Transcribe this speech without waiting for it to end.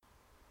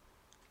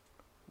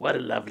What a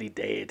lovely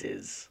day it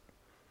is.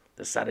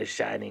 The sun is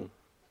shining,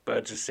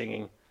 birds are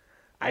singing,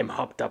 I'm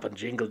hopped up on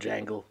Jingle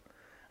Jangle,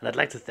 and I'd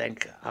like to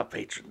thank our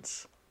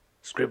patrons,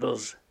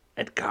 Scribbles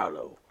and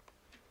Carlo.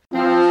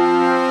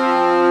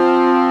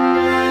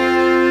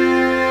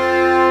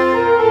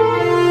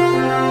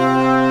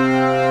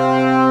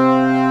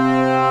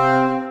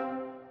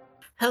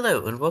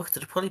 Hello and welcome to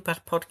the Probably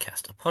Bad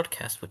Podcast, a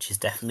podcast which is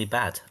definitely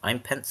bad.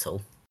 I'm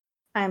Pencil.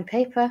 I'm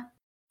Paper,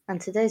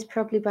 and today's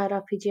Probably Bad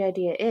RPG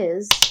idea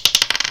is: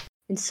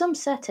 in some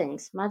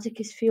settings, magic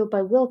is fueled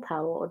by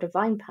willpower or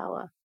divine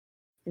power.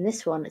 In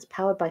this one, it's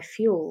powered by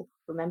fuel.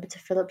 Remember to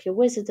fill up your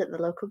wizard at the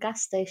local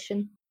gas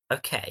station.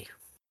 Okay.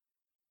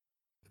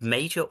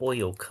 Major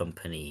oil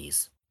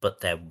companies, but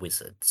they're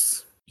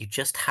wizards. You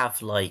just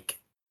have, a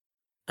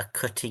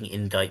cutting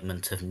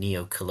indictment of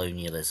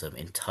neo-colonialism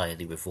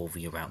entirely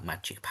revolving around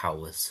magic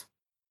powers.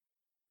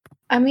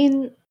 I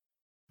mean,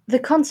 the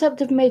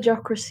concept of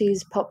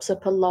magrocracies pops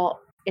up a lot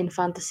in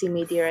fantasy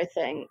media, I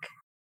think.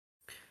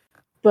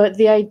 But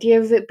the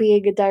idea of it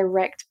being a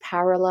direct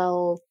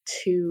parallel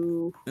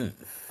to,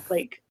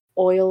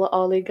 oil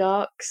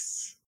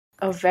oligarchs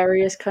of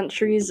various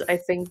countries, I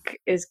think,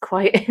 is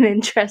quite an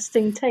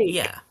interesting take.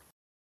 Yeah.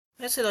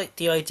 I also like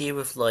the idea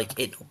of,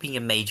 it not being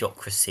a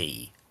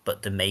magocracy,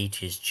 but the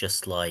mage is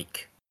just,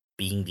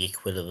 being the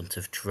equivalent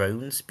of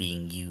drones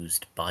being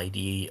used by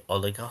the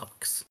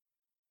oligarchs.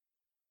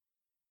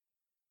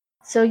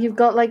 So you've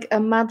got, a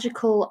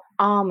magical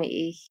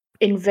army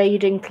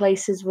invading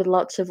places with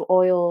lots of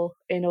oil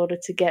in order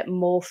to get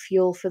more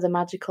fuel for the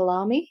magical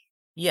army?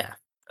 Yeah.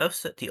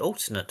 Also, the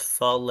alternate,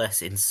 far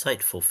less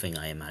insightful thing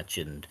I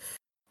imagined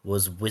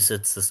was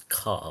wizards as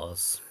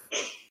cars.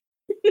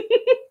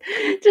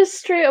 Just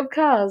straight up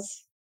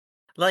cars.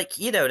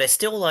 They're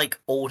still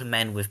old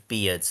men with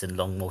beards and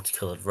long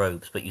multicoloured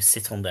robes, but you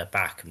sit on their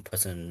back and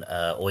put in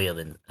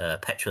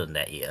petrol in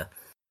their ear,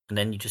 and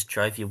then you just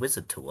drive your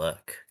wizard to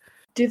work.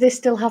 Do they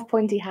still have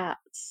pointy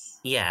hats?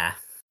 Yeah.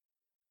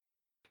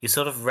 You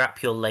sort of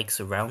wrap your legs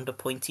around a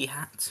pointy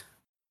hat.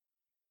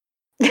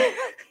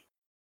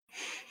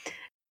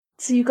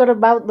 So you got to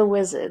mount the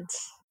wizard.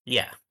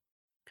 Yeah.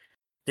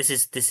 This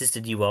is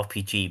the new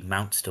RPG,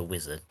 Mountster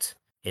Wizard.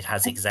 It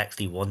has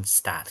exactly one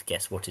stat.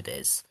 Guess what it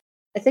is?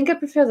 I think I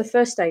prefer the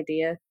first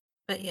idea.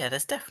 But yeah,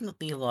 there's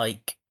definitely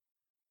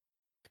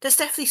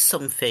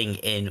something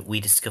in we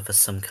discover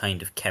some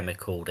kind of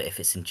chemical that if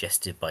it's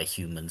ingested by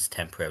humans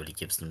temporarily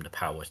gives them the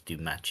power to do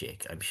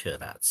magic. I'm sure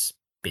that's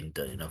been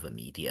done in other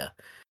media.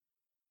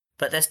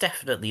 But there's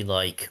definitely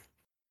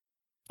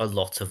a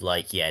lot of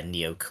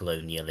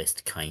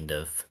neo-colonialist kind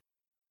of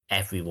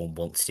everyone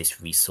wants this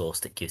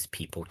resource that gives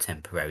people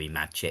temporary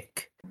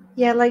magic.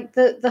 Yeah,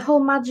 the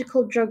whole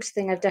magical drugs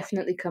thing I've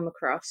definitely come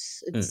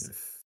across. It's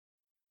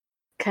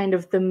kind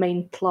of the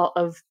main plot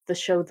of the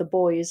show The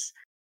Boys.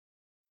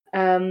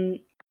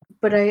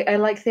 But I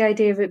like the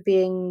idea of it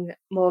being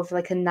more of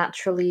a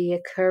naturally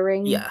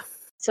occurring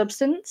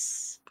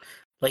substance.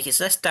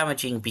 It's less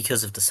damaging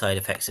because of the side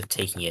effects of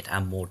taking it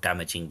and more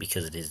damaging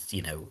because it is,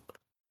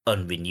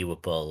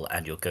 unrenewable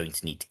and you're going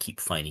to need to keep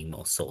finding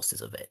more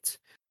sources of it.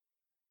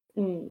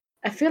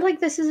 I feel like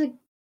this is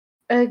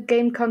a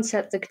game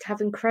concept that could have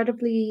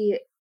incredibly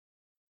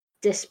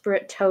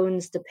disparate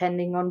tones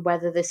depending on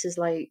whether this is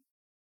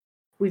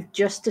we've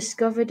just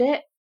discovered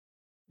it,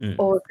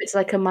 or if it's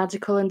a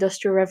magical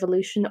industrial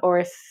revolution, or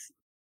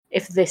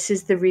if this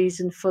is the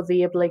reason for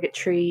the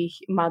obligatory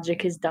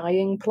magic is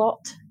dying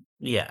plot.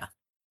 Yeah.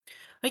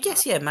 I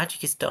guess,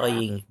 magic is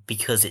dying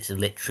because it's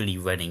literally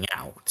running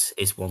out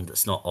is one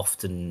that's not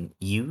often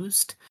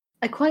used.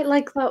 I quite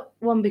like that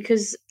one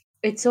because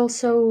it's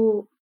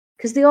also...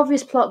 because the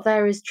obvious plot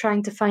there is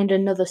trying to find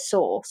another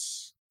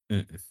source.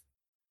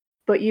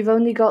 But you've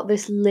only got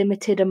this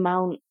limited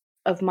amount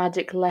of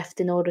magic left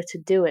in order to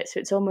do it, so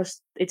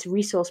it's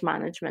resource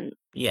management.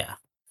 Yeah.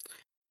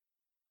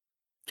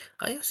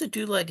 I also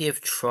do the idea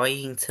of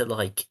trying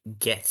to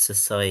get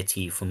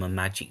society from a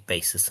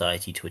magic-based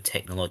society to a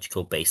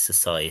technological-based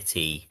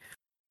society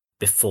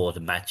before the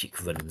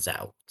magic runs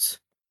out.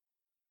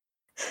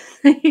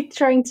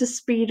 Trying to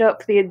speed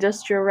up the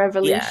Industrial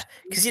Revolution. Yeah,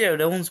 because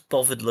no one's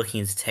bothered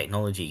looking into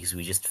technology because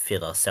we just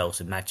fill ourselves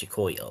with magic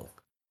oil.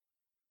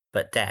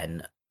 But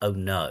then, oh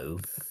no,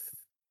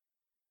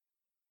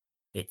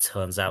 it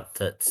turns out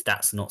that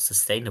that's not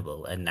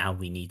sustainable, and now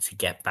we need to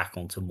get back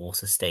onto more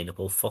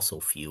sustainable fossil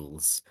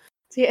fuels.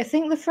 See, I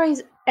think the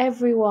phrase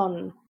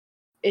 "everyone"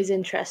 is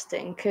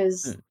interesting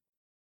because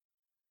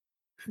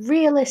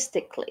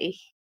realistically,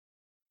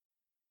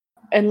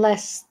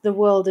 unless the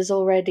world is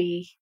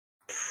already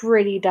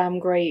pretty damn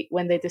great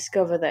when they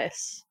discover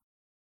this,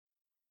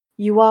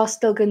 you are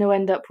still going to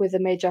end up with a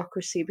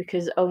magocracy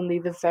because only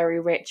the very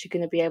rich are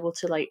going to be able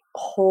to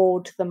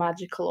hoard the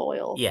magical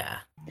oil. Yeah.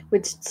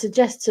 Which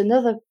suggests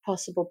another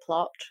possible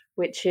plot,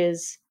 which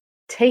is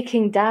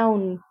taking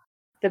down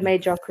the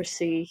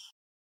magocracy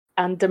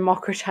and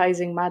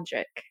democratizing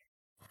magic.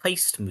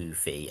 Heist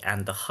movie,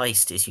 and the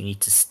heist is you need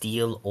to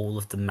steal all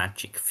of the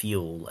magic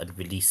fuel and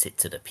release it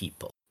to the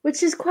people.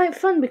 Which is quite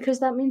fun because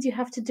that means you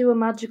have to do a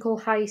magical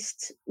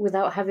heist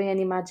without having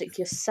any magic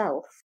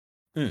yourself.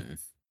 Hmm.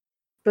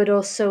 But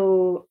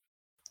also,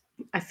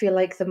 I feel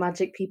like the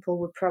magic people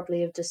would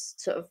probably have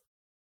just sort of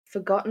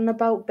forgotten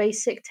about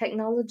basic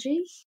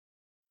technology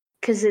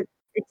because it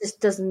just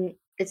doesn't.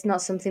 It's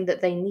not something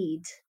that they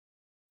need.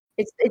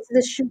 It's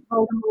the shoot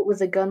Voldemort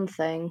with a gun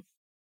thing.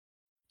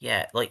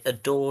 Yeah, like a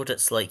door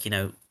that's like,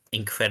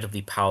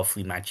 incredibly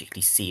powerfully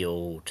magically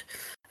sealed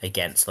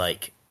against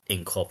like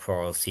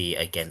incorporeality,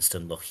 against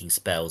unlocking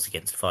spells,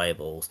 against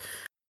fireballs.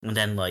 And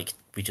then like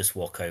we just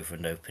walk over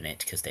and open it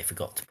because they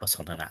forgot to put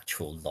on an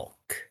actual lock.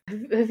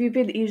 Have you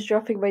been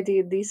eavesdropping my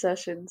D&D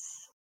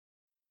sessions?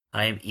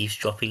 I am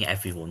eavesdropping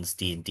everyone's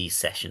D&D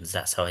sessions.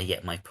 That's how I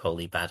get my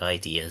probably bad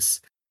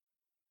ideas,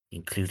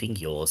 including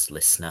yours,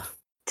 listener.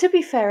 To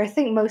be fair, I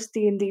think most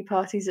D&D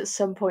parties at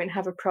some point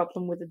have a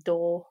problem with a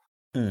door.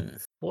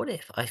 What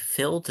if I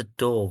fill the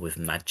door with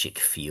magic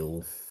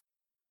fuel?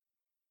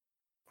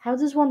 How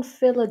does one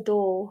fill a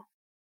door?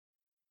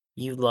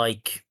 So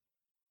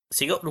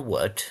you got the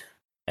wood,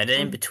 and then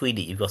in Mm. between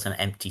it you've got an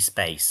empty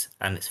space,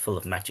 and it's full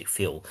of magic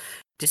fuel.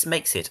 This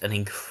makes it an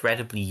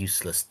incredibly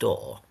useless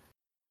door,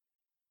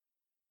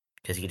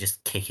 because you can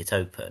just kick it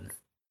open.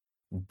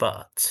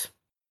 But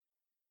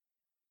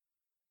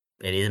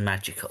it is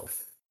magical.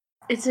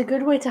 It's a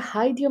good way to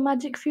hide your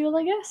magic fuel,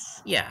 I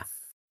guess. Yeah.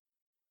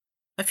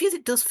 I feel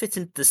it does fit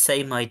into the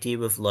same idea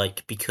of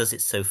like, because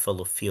it's so full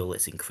of fuel,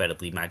 it's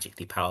incredibly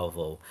magically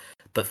powerful.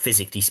 But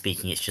physically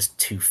speaking, it's just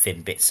two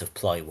thin bits of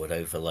plywood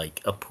over like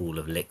a pool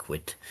of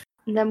liquid.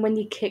 And then when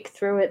you kick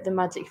through it, the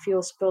magic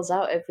fuel spills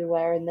out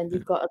everywhere, and then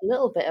you've got a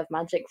little bit of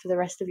magic for the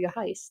rest of your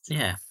heist.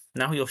 Yeah.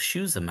 Now your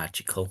shoes are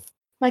magical.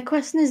 My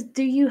question is,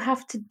 do you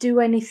have to do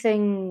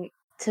anything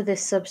to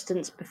this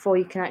substance before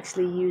you can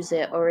actually use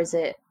it, or is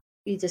it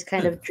you just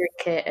kind of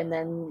drink it and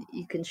then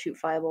you can shoot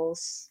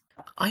fireballs?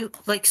 I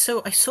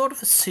sort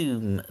of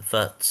assume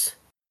that,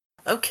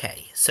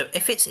 okay, so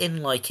if it's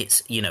in like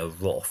its,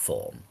 raw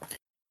form,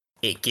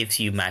 it gives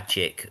you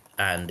magic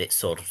and it's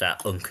sort of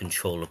that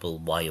uncontrollable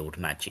wild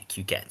magic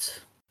you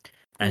get.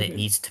 And it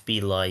needs to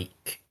be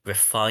like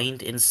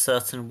refined in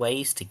certain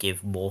ways to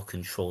give more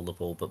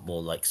controllable but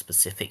more like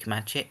specific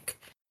magic.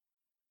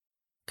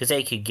 Because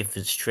they could give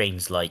the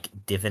strains like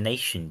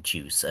divination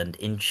juice and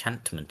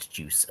enchantment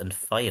juice and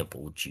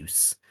fireball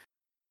juice.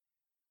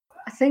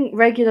 I think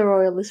regular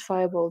oil is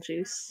fireball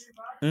juice.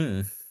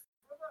 There's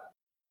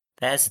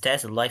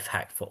a life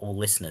hack for all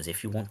listeners.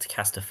 If you want to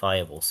cast a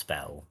fireball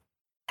spell,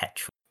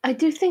 petrol. I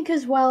do think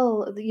as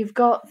well that you've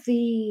got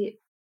the...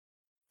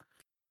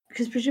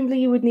 Because presumably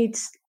you would need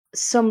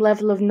some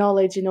level of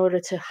knowledge in order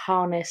to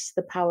harness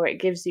the power it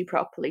gives you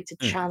properly, to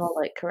channel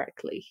it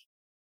correctly.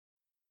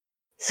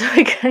 So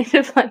I kind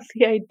of like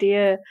the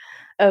idea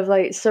of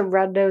like some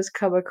randos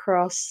come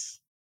across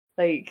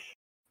like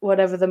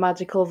whatever the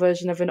magical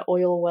version of an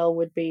oil well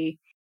would be,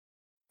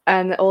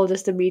 and all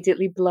just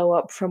immediately blow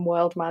up from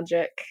wild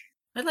magic.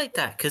 I like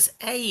that because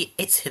A,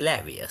 it's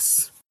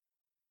hilarious,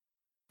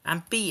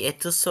 and B, it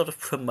does sort of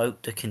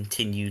promote the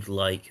continued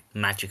like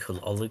magical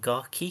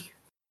oligarchy.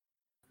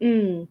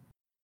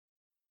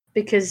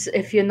 Because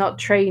if you're not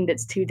trained,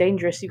 it's too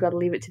dangerous. You've got to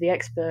leave it to the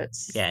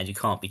experts. Yeah, and you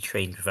can't be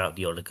trained without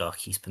the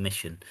oligarchy's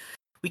permission.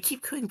 We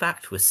keep going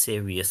back to a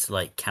serious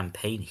like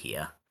campaign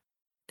here.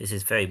 This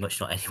is very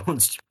much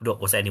not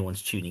what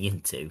anyone's tuning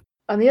into.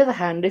 On the other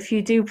hand, if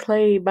you do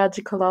play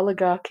magical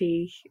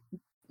oligarchy,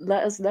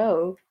 let us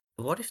know.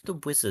 What if the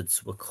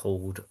wizards were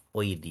called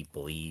oily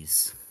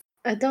boys?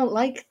 I don't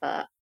like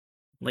that.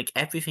 Like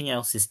everything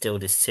else is still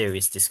this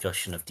serious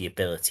discussion of the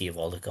ability of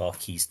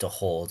oligarchies to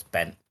hoard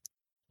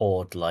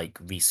like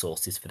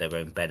resources for their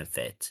own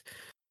benefit.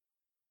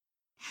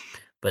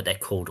 But they're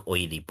called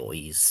oily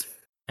boys.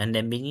 And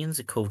their minions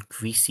are called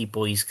greasy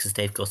boys because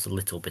they've got a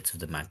little bit of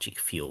the magic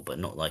fuel, but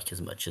not like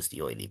as much as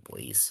the oily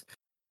boys.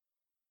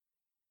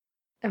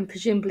 And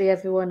presumably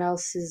everyone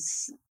else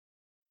is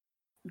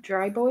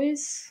dry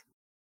boys?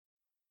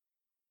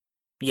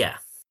 Yeah.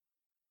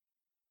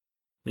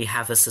 We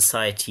have a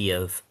society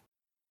of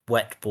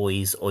wet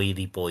boys,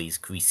 oily boys,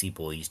 greasy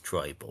boys,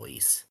 dry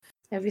boys.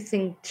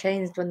 Everything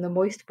changed when the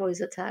moist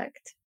boys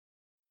attacked.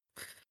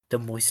 The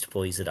moist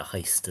boys are the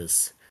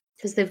heisters.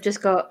 Because they've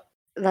just got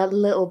that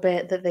little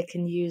bit that they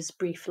can use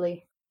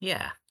briefly.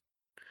 Yeah.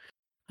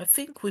 I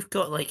think we've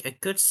got like a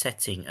good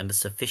setting and a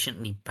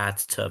sufficiently bad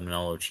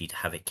terminology to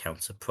have it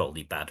counter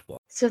probably bad one.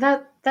 So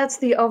that's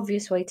the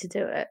obvious way to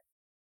do it.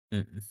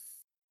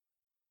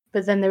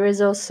 But then there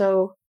is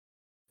also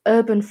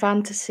urban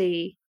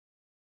fantasy.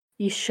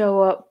 You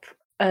show up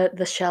at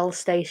the Shell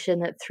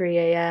station at 3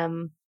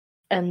 a.m.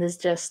 and there's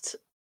just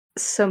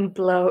some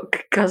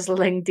bloke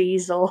guzzling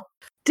diesel.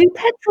 Do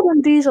petrol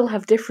and diesel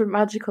have different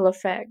magical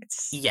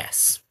effects?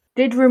 Yes.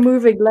 Did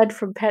removing lead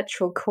from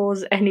petrol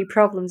cause any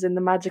problems in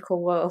the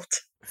magical world?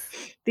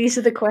 These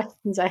are the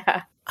questions I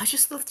have. I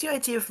just love the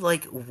idea of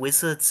like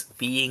wizards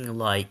being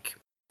like,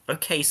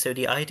 okay, so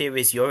the idea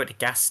is you're at a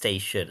gas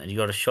station and you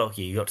got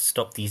to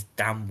stop these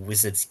damn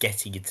wizards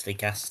getting into the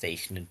gas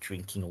station and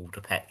drinking all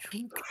the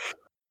petrol.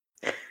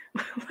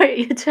 Wait,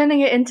 you're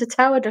turning it into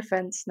tower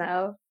defense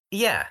now.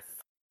 Yeah.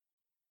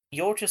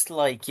 You're just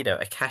like,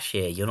 a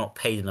cashier. You're not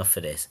paid enough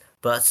for this.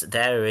 But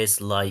there is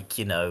like,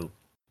 the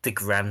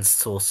grand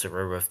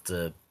sorcerer of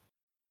the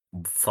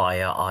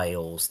fire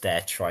aisles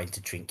there trying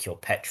to drink your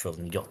petrol,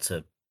 and you got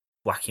to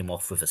whack him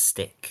off with a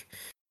stick.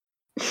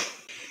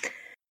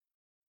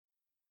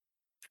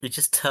 You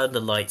just turn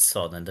the lights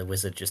on, and the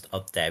wizard just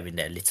up there in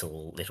their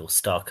little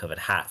star-covered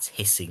hats,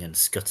 hissing and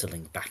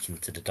scuttling back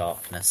into the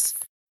darkness.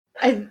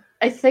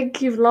 I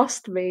think you've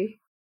lost me,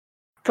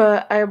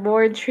 but I'm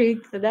more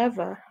intrigued than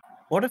ever.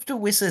 One of the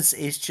wizards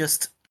is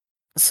just...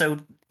 So,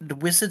 the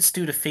wizards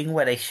do the thing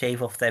where they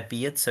shave off their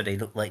beards so they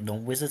look like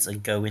non-wizards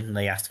and go in and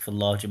they ask for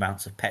large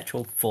amounts of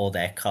petrol for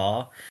their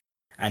car.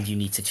 And you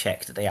need to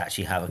check that they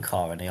actually have a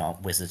car and they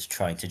aren't wizards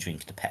trying to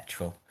drink the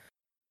petrol.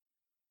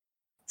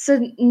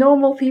 So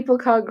normal people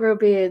can't grow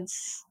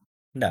beards.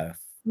 No.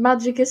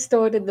 Magic is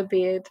stored in the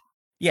beard.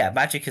 Yeah,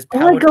 magic is Oh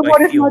my powered god, by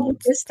what if fuel.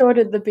 magic is stored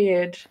in the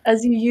beard?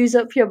 As you use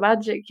up your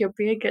magic, your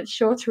beard gets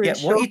shorter and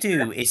shorter. What you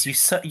do is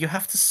you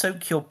have to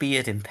soak your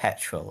beard in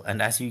petrol,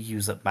 and as you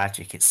use up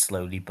magic, it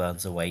slowly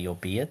burns away your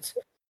beard.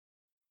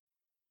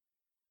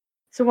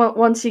 So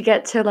once you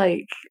get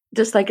to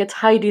just like a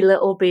tidy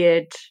little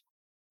beard,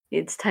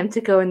 it's time to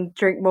go and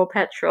drink more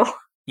petrol.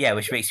 Yeah,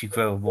 which makes you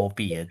grow more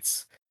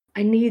beards.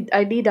 I need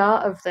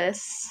art of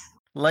this.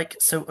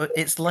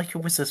 It's like a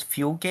wizard's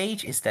fuel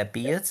gauge is their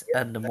beard,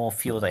 and the more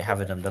fuel they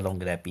have in them, the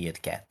longer their beard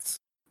gets.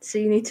 So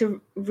you need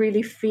to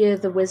really fear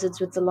the wizards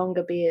with the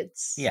longer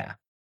beards. Yeah.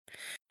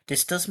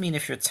 This does mean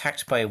if you're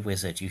attacked by a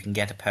wizard, you can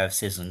get a pair of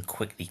scissors and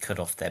quickly cut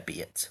off their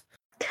beard.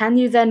 Can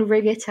you then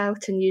rig it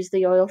out and use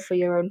the oil for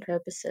your own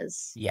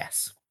purposes?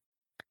 Yes.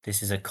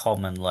 This is a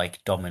common,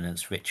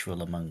 dominance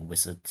ritual among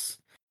wizards.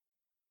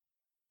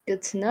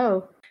 Good to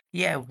know.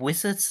 Yeah,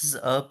 wizards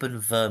are urban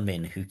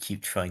vermin who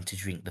keep trying to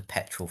drink the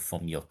petrol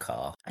from your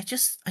car. I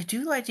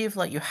do the idea of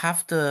you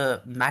have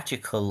the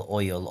magical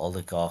oil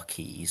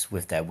oligarchies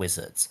with their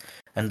wizards,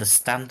 and the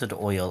standard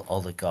oil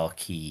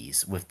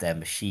oligarchies with their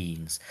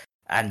machines,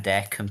 and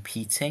they're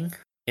competing.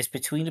 It's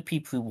between the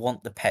people who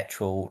want the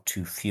petrol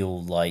to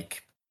fuel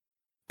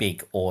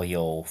big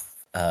oil,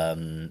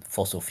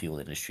 fossil fuel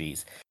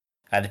industries,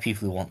 and the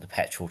people who want the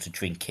petrol to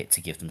drink it to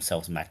give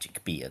themselves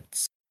magic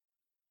beards.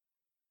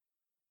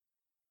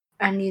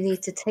 And you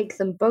need to take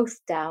them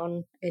both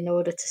down in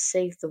order to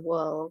save the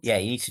world. Yeah,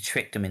 you need to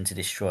trick them into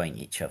destroying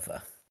each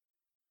other.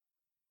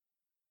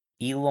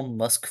 Elon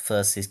Musk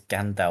versus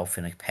Gandalf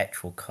in a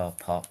petrol car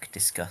park.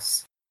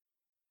 Discuss.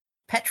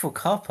 Petrol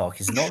car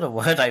park is not a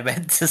word I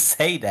meant to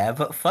say there,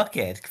 but fuck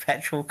it.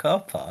 Petrol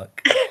car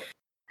park.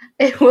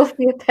 It will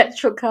be a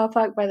petrol car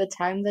park by the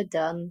time they're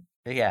done.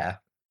 Yeah.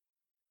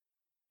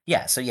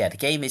 Yeah, so the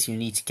game is you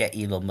need to get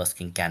Elon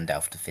Musk and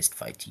Gandalf to fist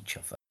fight each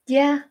other.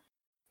 Yeah.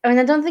 I mean,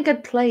 I don't think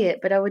I'd play it,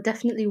 but I would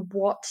definitely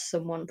watch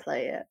someone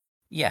play it.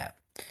 Yeah.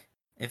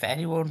 If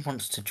anyone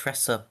wants to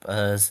dress up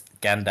as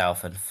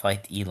Gandalf and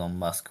fight Elon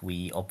Musk,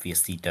 we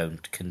obviously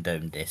don't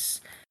condone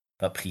this,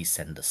 but please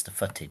send us the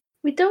footage.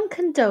 We don't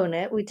condone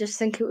it, we just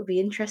think it would be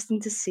interesting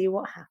to see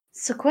what happens.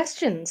 So,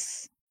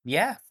 questions?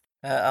 Yeah.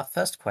 Our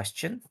first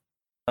question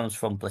comes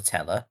from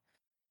Blatella.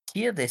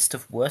 Tier list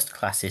of worst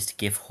classes to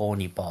give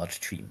horny bard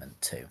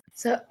treatment to.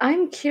 So,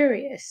 I'm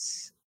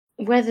curious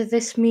whether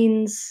this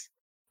means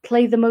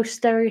play the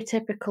most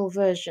stereotypical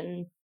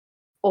version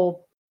or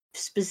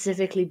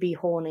specifically be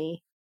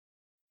horny.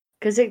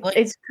 Because it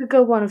could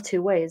go one of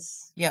two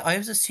ways. Yeah, I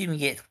was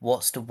assuming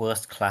what's the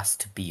worst class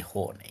to be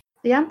horny?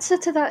 The answer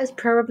to that is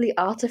probably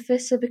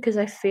Artificer, because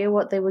I fear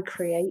what they would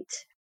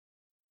create.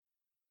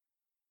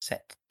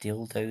 Set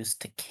dildos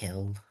to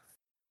kill.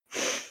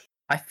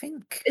 I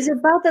think... Is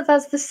it bad that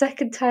that's the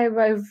second time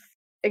I've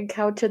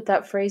encountered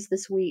that phrase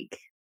this week?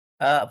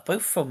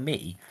 Both from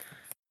me.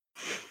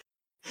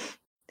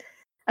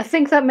 I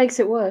think that makes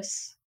it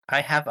worse. I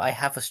have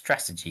a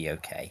strategy,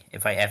 okay,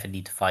 if I ever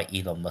need to fight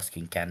Elon Musk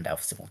and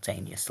Gandalf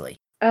simultaneously.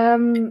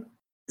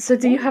 So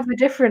do you have a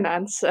different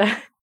answer?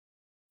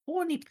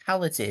 Horny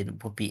Paladin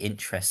would be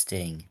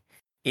interesting,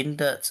 in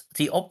that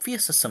the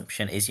obvious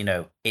assumption is,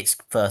 it's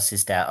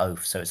versus their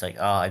oath, so it's like,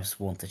 I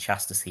sworn to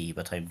chastity,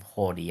 but I'm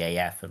horny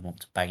AF and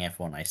want to bang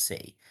everyone I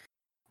see.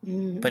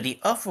 But the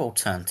other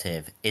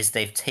alternative is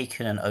they've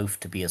taken an oath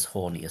to be as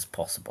horny as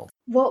possible.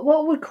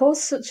 What would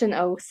cause such an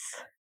oath?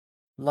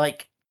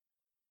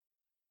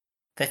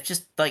 They're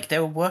just,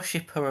 they're a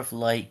worshipper of,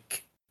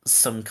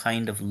 some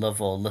kind of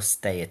love or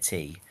lust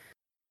deity.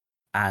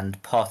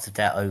 And part of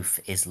their oath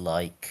is,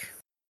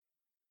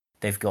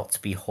 they've got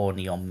to be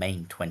horny on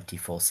main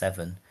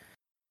 24/7.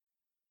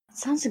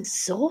 Sounds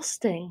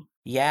exhausting.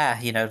 Yeah,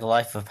 the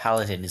life of a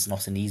paladin is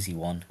not an easy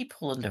one.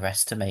 People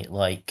underestimate,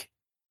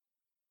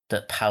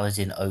 that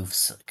paladin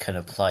oaths can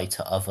apply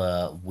to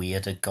other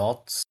weirder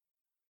gods.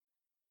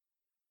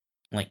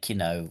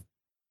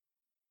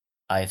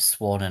 I've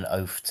sworn an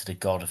oath to the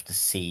god of the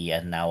sea,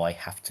 and now I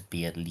have to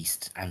be at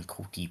least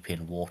ankle deep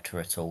in water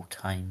at all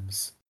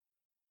times.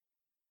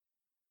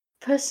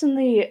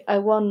 Personally, I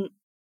want,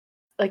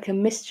 a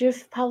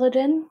mischief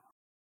paladin.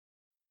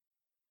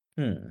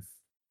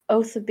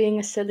 oath of being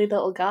a silly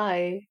little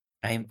guy.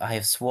 I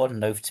have sworn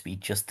an oath to be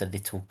just a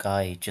little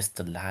guy, just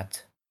a lad,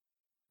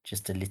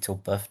 just a little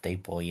birthday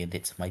boy, and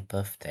it's my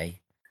birthday.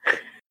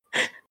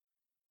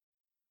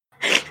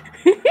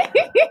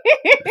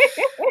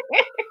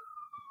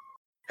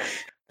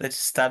 They're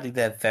just standing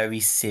there very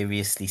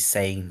seriously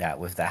saying that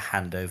with their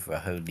hand over a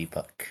holy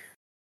book.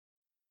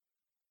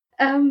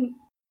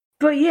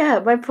 But yeah,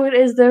 my point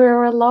is there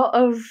are a lot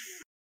of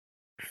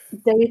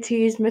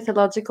deities,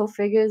 mythological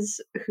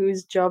figures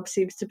whose job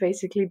seems to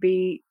basically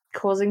be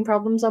causing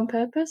problems on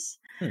purpose.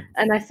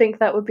 And I think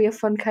that would be a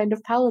fun kind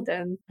of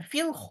paladin. I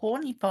feel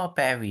horny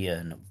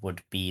barbarian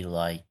would be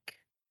like...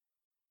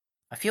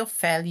 I feel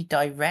fairly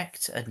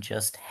direct and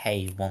just,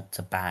 hey, want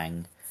to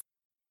bang.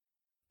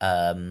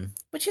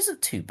 Which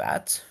isn't too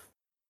bad.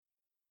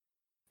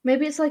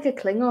 Maybe it's like a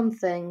Klingon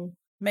thing.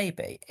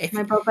 Maybe.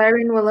 My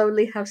barbarian will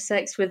only have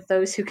sex with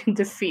those who can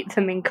defeat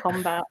them in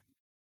combat.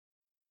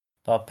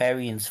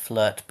 Barbarians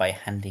flirt by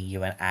handing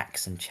you an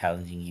axe and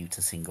challenging you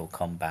to single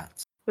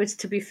combat. Which,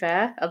 to be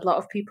fair, a lot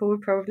of people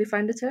would probably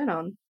find a turn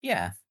on.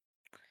 Yeah.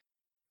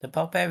 The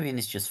barbarian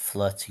is just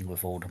flirting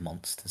with all the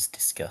monsters.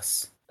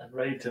 Discuss. I'm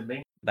ready to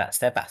mingle. That's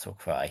their battle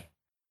cry.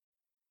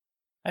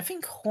 I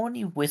think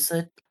horny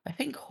wizard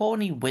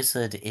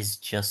is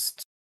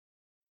just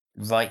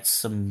write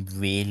some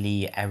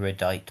really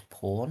erudite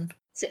porn.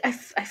 See, I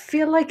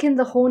feel like in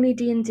the horny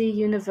D&D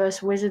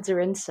universe, wizards are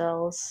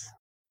incels.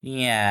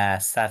 Yeah,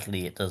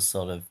 sadly it does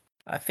sort of.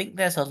 I think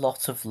there's a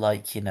lot of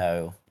like,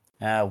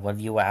 while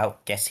you were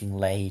out getting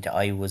laid,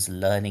 I was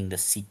learning the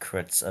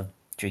secrets of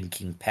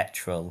drinking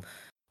petrol,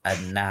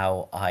 and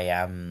now I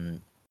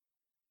am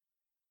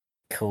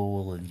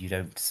cool and you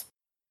don't...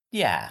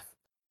 Yeah.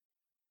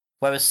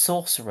 Whereas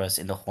sorcerers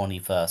in the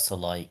hornyverse are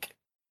like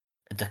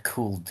the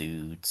cool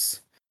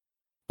dudes.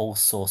 All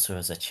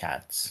sorcerers are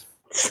chads.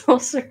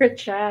 Sorcerer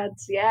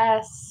chads,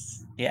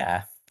 yes.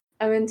 Yeah.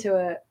 I'm into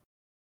it.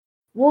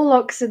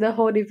 Warlocks in the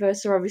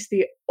hornyverse are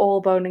obviously all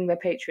boning their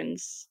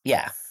patrons.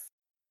 Yeah.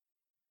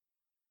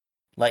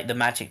 Like, the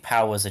magic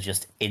powers are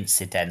just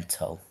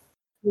incidental.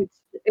 Which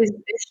is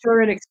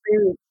sure an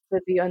experience for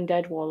the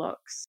undead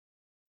warlocks.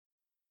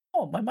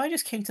 Oh, my mind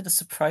just came to the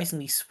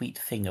surprisingly sweet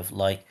thing of,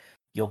 like,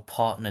 your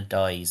partner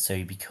dies, so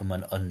you become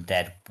an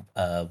undead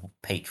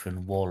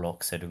patron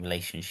warlock, so the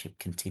relationship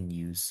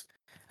continues.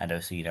 And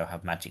also,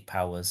 have magic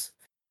powers.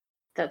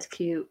 That's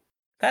cute.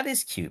 That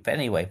is cute. But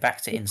anyway,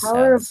 back to The incels.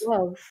 power of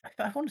love.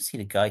 I want to see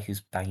the guy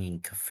who's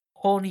banging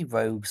horny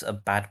rogues are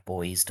bad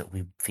boys that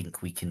we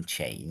think we can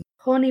change.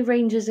 Horny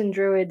rangers and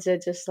druids are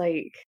just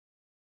like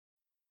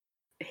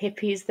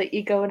hippies that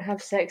you go and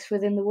have sex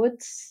with in the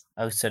woods.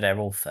 Oh, so they're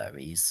all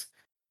furries.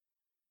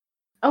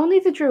 Only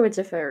the druids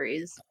are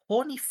furries.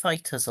 Horny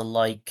fighters are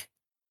like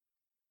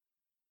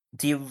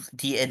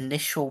the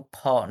initial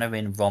partner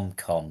in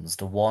rom-coms,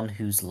 the one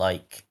who's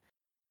like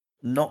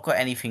not got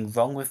anything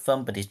wrong with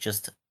them, but is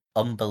just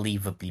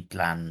unbelievably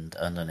bland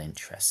and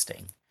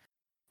uninteresting.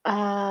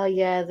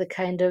 Yeah, the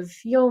kind of,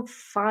 you're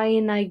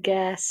fine, I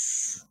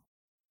guess.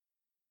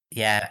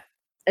 Yeah.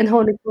 And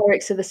horny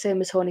clerics are the same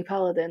as horny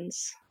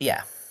paladins.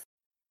 Yeah.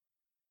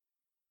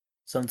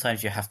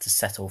 Sometimes you have to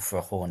settle for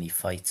a horny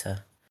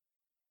fighter.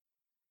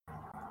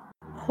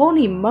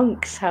 Horny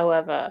monks,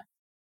 however,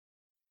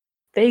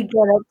 they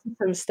get up to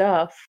some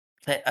stuff.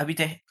 They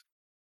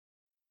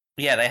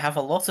have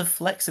a lot of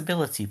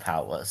flexibility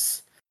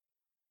powers.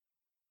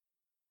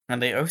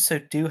 And they also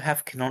do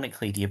have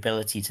canonically the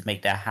ability to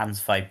make their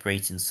hands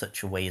vibrate in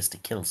such a way as to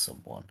kill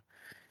someone.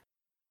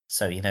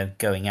 So,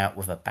 going out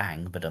with a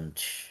bang, but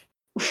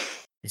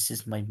this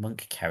is my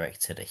monk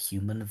character, the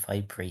human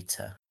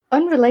vibrator.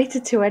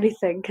 Unrelated to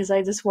anything, because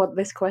I just want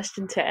this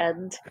question to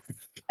end.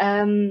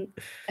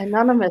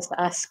 Anonymous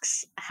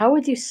asks, how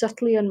would you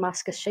subtly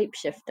unmask a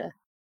shapeshifter?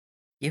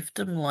 Give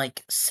them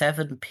like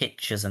 7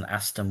 pictures and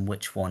ask them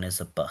which one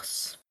is a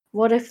bus.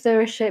 What if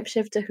they're a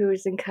shapeshifter who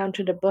has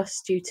encountered a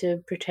bus due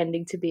to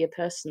pretending to be a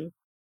person?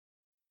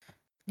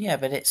 Yeah,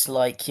 but it's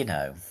like,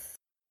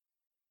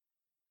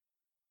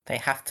 they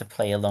have to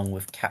play along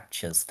with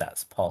captures.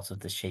 That's part of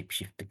the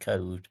shapeshifter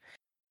code.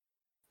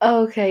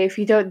 Okay, if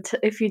you don't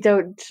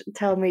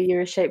tell me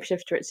you're a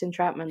shapeshifter, it's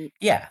entrapment.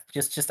 Yeah,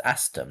 just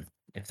ask them.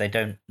 If they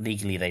don't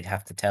legally, they'd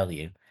have to tell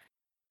you.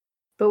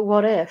 But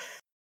what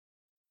if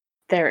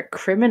they're a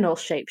criminal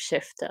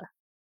shapeshifter?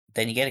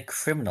 Then you get a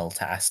criminal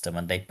to ask them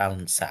and they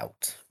balance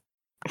out.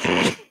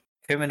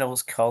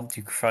 Criminals can't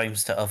do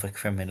crimes to other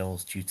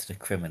criminals due to the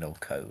criminal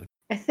code.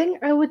 I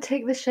think I would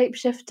take the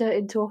shapeshifter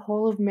into a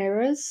hall of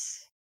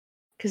mirrors,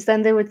 because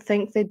then they would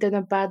think they'd done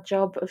a bad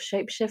job of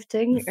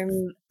shapeshifting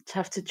and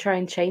have to try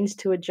and change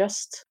to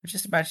adjust.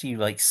 Just imagine you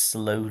like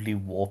slowly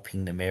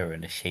warping the mirror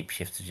and the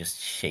shapeshifter just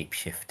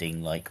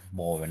shapeshifting like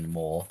more and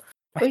more.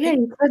 Oh yeah,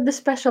 you put the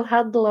special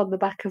handle on the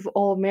back of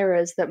all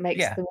mirrors that makes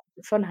Yeah. them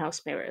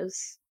funhouse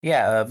mirrors.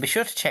 Yeah, be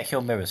sure to check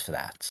your mirrors for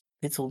that.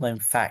 Little known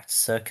fact,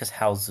 circus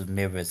houses of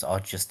mirrors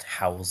are just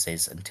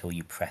houses until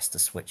you press the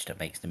switch that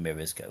makes the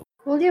mirrors go.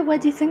 Well, yeah, where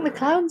do you think the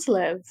clowns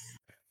live?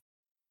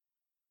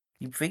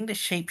 You bring the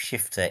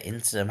shapeshifter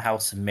into the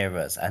House of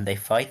Mirrors, and they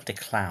fight the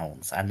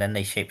clowns, and then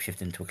they shapeshift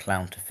into a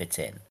clown to fit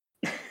in.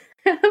 I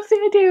love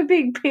the idea of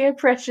being peer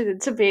pressured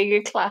into being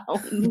a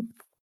clown.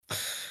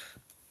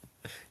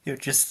 You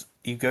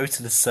go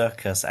to the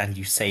circus and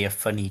you say a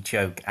funny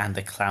joke, and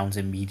the clowns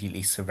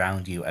immediately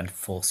surround you and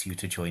force you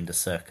to join the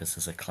circus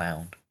as a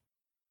clown.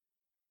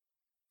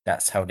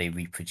 That's how they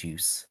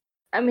reproduce.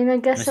 I mean, I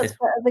guess that's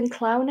better than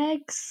clown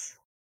eggs.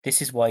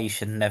 This is why you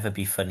should never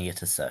be funny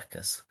at a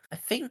circus. I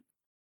think.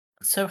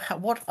 So,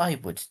 what I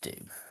would do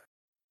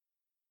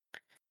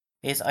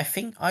is I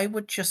think I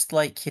would just,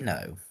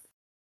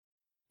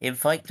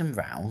 invite them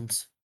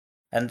round,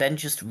 and then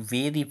just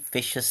really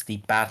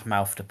viciously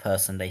badmouth the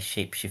person they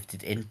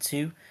shapeshifted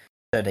into.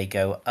 So they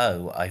go,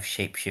 oh, I've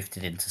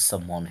shapeshifted into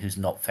someone who's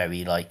not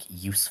very,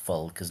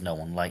 useful because no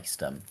one likes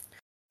them.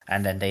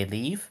 And then they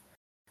leave.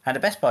 And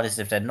the best part is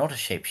if they're not a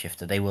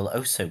shapeshifter, they will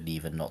also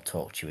leave and not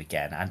talk to you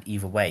again. And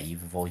either way,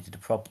 you've avoided the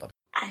problem.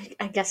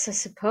 I guess I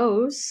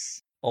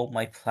suppose. All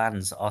my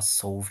plans are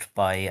solved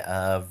by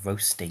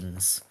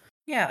roastings.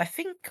 Yeah, I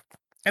mean,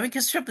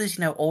 because the trouble is,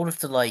 all of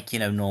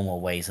the, normal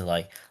ways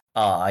are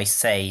I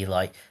say,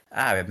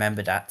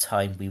 remember that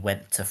time we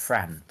went to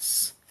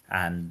France?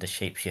 And the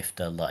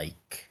shapeshifter,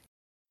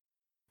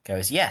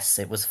 goes, yes,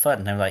 it was fun.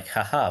 And I'm like,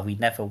 haha, we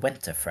never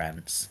went to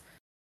France.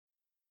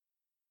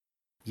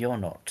 You're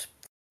not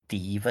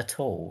Steve at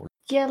all.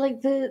 Yeah,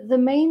 the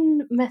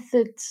main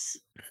methods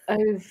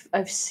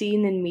I've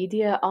seen in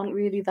media aren't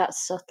really that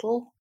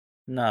subtle.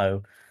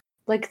 No.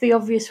 Like, the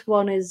obvious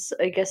one is,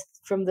 I guess,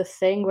 from The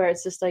Thing, where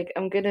it's just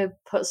I'm gonna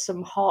put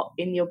some hot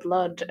in your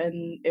blood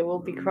and it will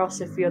be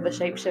cross if you're the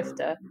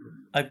shapeshifter.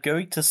 I'm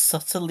going to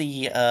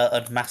subtly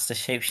unmask the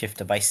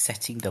shapeshifter by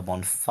setting them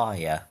on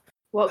fire.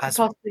 What could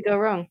possibly go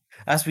wrong?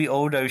 As we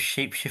all know,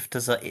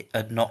 shapeshifters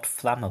are not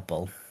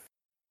flammable.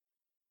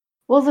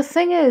 Well, the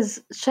thing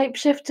is,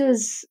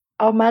 shapeshifters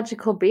are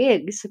magical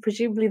beings, so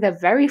presumably they're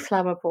very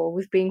flammable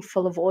with being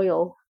full of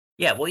oil.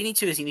 Yeah, what you need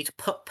to do is you need to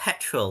put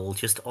petrol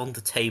just on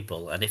the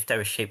table, and if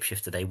they're a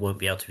shapeshifter, they won't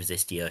be able to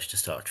resist the urge to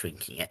start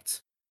drinking it.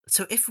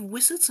 So if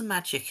wizard's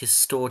magic is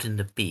stored in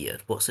the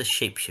beard, what's a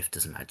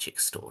shapeshifter's magic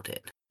stored in?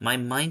 My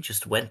mind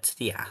just went to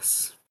the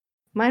ass.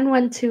 Mine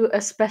went to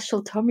a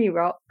special tummy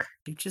rock.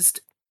 You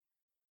just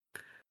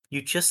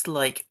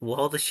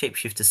while the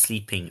shapeshifter's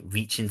sleeping,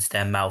 reach into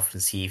their mouth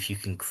and see if you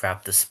can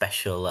grab the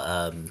special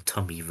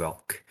tummy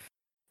rock.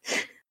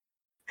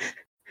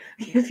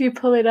 If you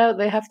pull it out,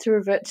 they have to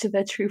revert to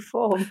their true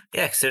form.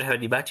 Yeah, because they don't have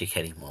any magic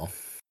anymore.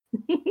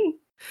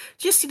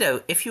 Just,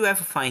 if you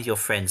ever find your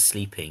friend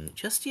sleeping,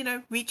 just,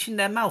 reach in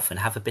their mouth and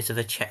have a bit of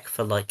a check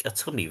for, a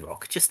tummy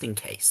rock, just in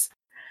case.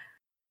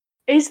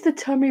 Is the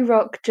tummy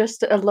rock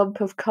just a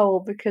lump of coal?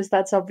 Because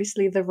that's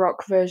obviously the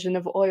rock version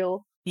of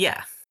oil.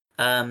 Yeah.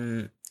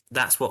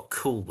 That's what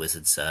cool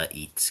wizards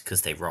eat,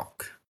 because they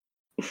rock.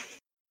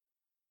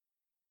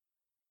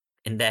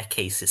 In their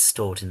case, it's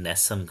stored in their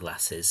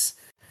sunglasses.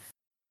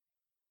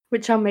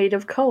 Which are made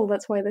of coal,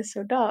 that's why they're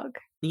so dark.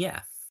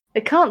 Yeah.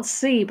 They can't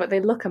see, but they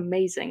look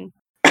amazing.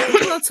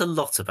 We've learned a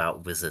lot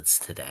about wizards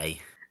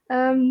today.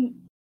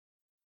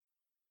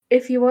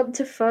 If you want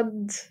to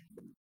fund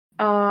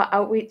our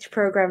outreach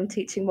program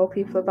teaching more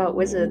people about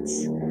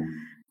wizards,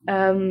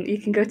 you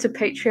can go to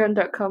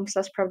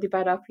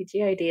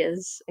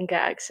patreon.com/proudlybadrpgideas and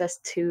get access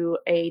to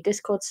a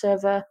Discord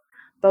server,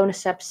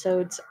 bonus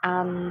episodes,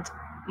 and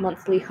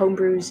monthly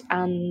homebrews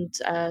and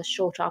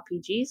short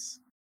RPGs.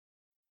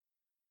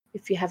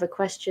 If you have a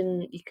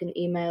question, you can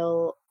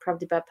email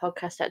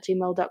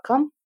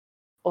proudlybadpodcast@gmail.com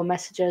or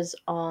message us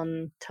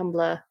on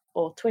Tumblr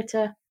or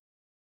Twitter.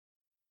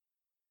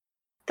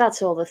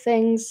 That's all the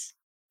things.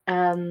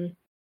 Oh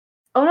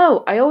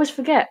no, I always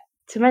forget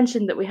to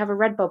mention that we have a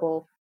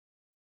Redbubble,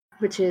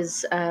 which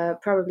is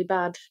probably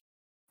bad.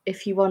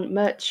 If you want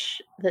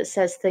merch that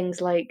says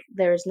things like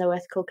there is no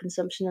ethical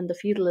consumption under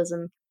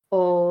feudalism,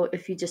 or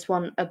if you just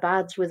want a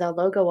badge with our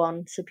logo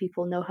on so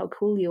people know how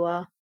cool you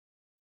are.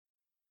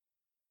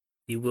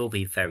 You will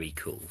be very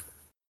cool.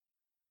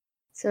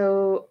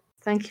 So,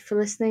 thank you for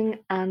listening,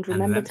 and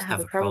remember to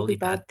have a probably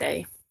bad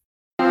day.